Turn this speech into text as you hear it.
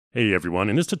Hey everyone,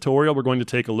 in this tutorial we're going to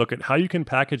take a look at how you can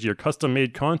package your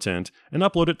custom-made content and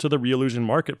upload it to the Reallusion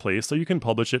marketplace so you can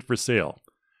publish it for sale.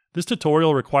 This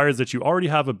tutorial requires that you already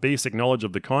have a basic knowledge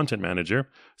of the Content Manager,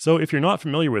 so if you're not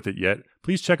familiar with it yet,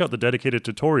 please check out the dedicated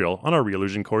tutorial on our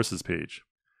Reallusion courses page.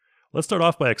 Let's start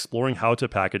off by exploring how to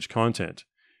package content.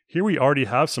 Here we already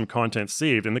have some content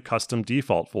saved in the custom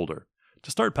default folder.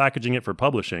 To start packaging it for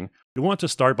publishing, you'll want to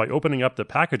start by opening up the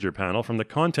Packager panel from the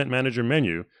Content Manager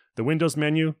menu, the Windows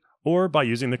menu, or by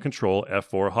using the Ctrl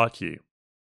F4 hotkey.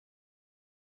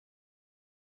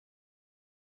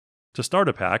 To start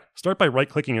a pack, start by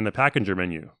right-clicking in the Packager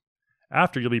menu.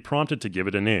 After, you'll be prompted to give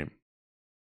it a name.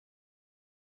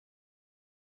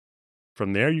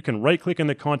 From there, you can right-click in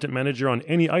the Content Manager on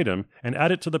any item and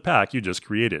add it to the pack you just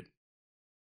created.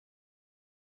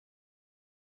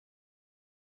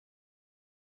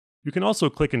 You can also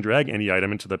click and drag any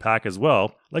item into the pack as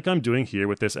well, like I'm doing here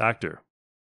with this actor.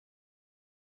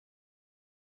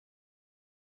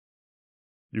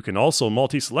 You can also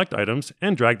multi-select items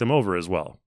and drag them over as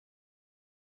well.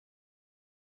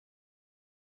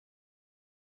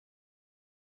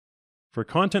 For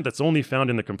content that's only found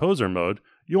in the Composer mode,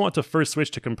 you'll want to first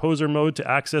switch to Composer mode to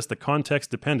access the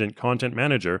context-dependent Content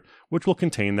Manager, which will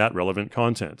contain that relevant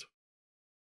content.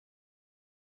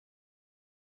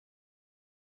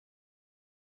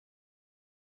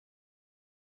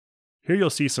 Here you'll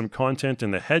see some content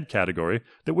in the Head category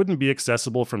that wouldn't be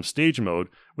accessible from Stage mode,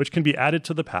 which can be added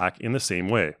to the pack in the same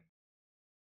way.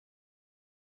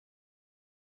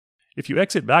 If you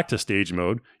exit back to Stage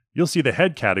mode, you'll see the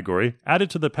Head category added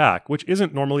to the pack, which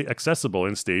isn't normally accessible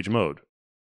in Stage mode.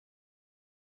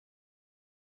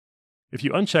 If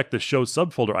you uncheck the Show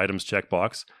Subfolder Items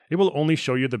checkbox, it will only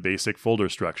show you the basic folder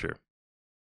structure.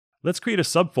 Let's create a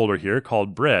subfolder here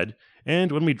called Bread,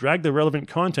 and when we drag the relevant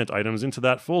content items into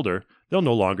that folder, they'll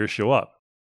no longer show up.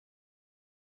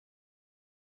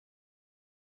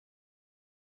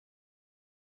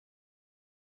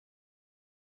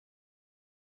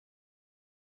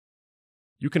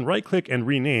 You can right-click and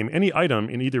rename any item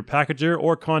in either Packager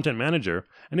or Content Manager,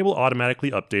 and it will automatically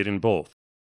update in both.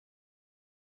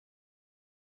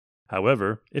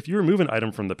 However, if you remove an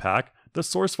item from the pack, the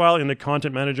source file in the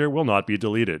Content Manager will not be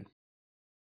deleted.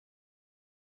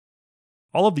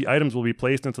 All of the items will be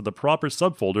placed into the proper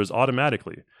subfolders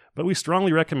automatically, but we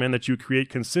strongly recommend that you create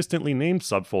consistently named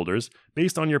subfolders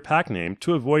based on your pack name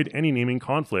to avoid any naming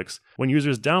conflicts when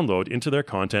users download into their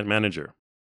Content Manager.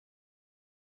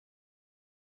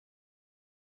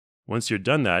 Once you're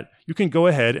done that, you can go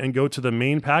ahead and go to the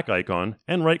main pack icon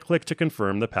and right-click to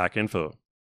confirm the pack info.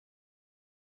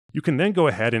 You can then go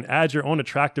ahead and add your own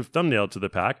attractive thumbnail to the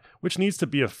pack, which needs to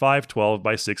be a 512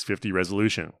 by 650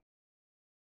 resolution.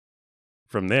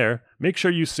 From there, make sure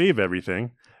you save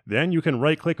everything, then you can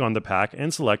right-click on the pack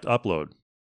and select Upload.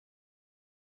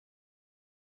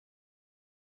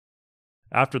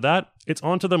 After that, it's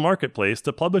on to the marketplace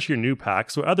to publish your new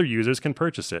pack so other users can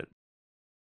purchase it.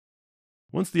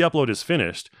 Once the upload is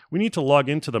finished, we need to log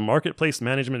into the Marketplace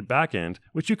Management backend,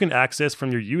 which you can access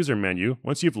from your User menu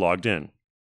once you've logged in.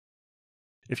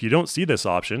 If you don't see this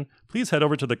option, please head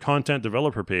over to the Content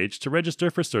Developer page to register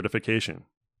for certification.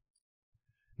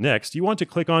 Next, you want to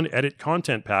click on Edit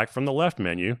Content Pack from the left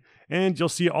menu, and you'll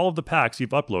see all of the packs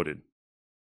you've uploaded.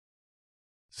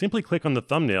 Simply click on the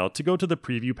thumbnail to go to the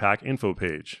Preview Pack Info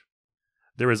page.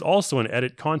 There is also an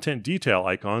Edit Content Detail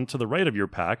icon to the right of your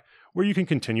pack where you can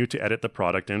continue to edit the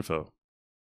product info.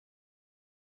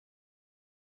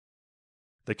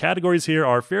 The categories here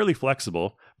are fairly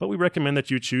flexible, but we recommend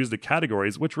that you choose the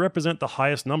categories which represent the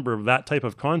highest number of that type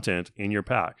of content in your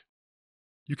pack.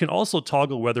 You can also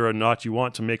toggle whether or not you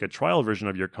want to make a trial version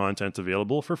of your content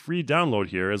available for free download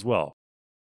here as well.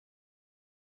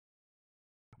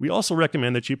 We also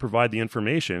recommend that you provide the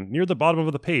information near the bottom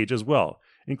of the page as well,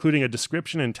 including a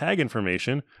description and tag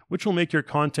information which will make your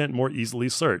content more easily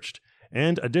searched,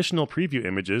 and additional preview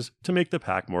images to make the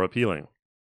pack more appealing.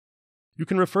 You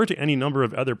can refer to any number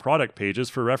of other product pages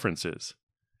for references.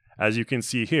 As you can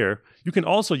see here, you can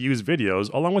also use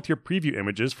videos along with your preview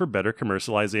images for better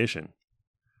commercialization.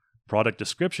 Product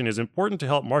description is important to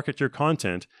help market your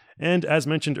content, and as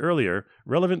mentioned earlier,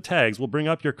 relevant tags will bring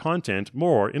up your content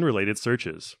more in related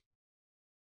searches.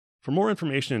 For more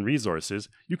information and resources,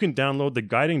 you can download the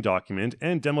guiding document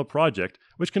and demo project,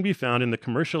 which can be found in the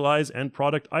Commercialize and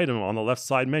Product item on the left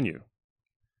side menu.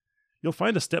 You'll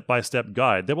find a step-by-step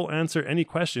guide that will answer any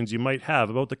questions you might have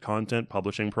about the content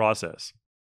publishing process.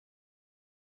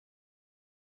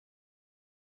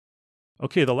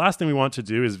 Okay, the last thing we want to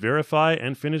do is verify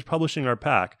and finish publishing our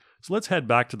pack, so let's head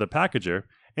back to the Packager,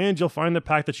 and you'll find the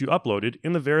pack that you uploaded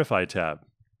in the Verify tab.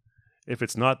 If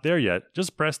it's not there yet,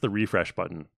 just press the refresh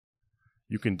button.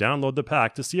 You can download the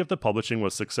pack to see if the publishing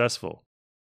was successful.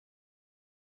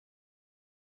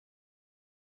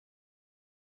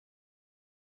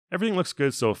 Everything looks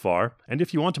good so far, and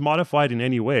if you want to modify it in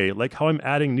any way, like how I'm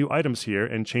adding new items here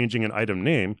and changing an item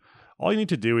name, all you need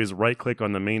to do is right-click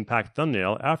on the main pack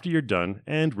thumbnail after you're done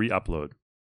and re-upload.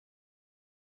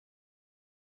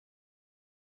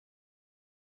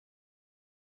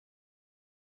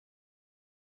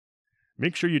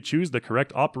 Make sure you choose the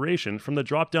correct operation from the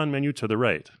drop-down menu to the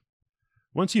right.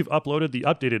 Once you've uploaded the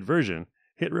updated version,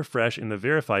 hit refresh in the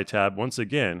Verify tab once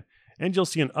again, and you'll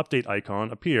see an update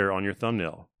icon appear on your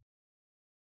thumbnail.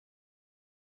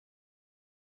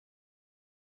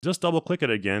 Just double-click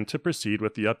it again to proceed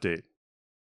with the update.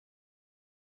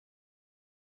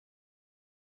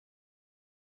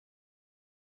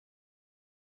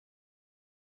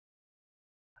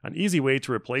 An easy way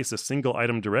to replace a single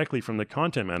item directly from the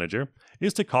Content Manager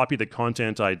is to copy the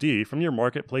Content ID from your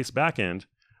Marketplace backend,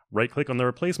 right-click on the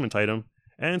replacement item,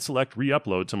 and select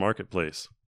Re-upload to Marketplace.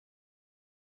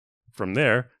 From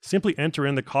there, simply enter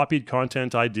in the copied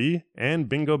Content ID, and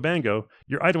bingo bango,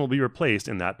 your item will be replaced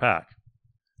in that pack.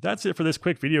 That's it for this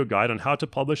quick video guide on how to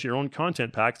publish your own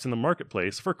content packs in the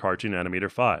Marketplace for Cartoon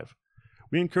Animator 5.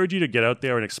 We encourage you to get out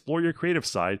there and explore your creative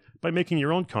side by making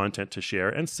your own content to share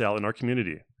and sell in our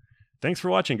community. Thanks for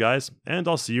watching, guys, and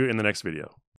I'll see you in the next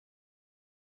video.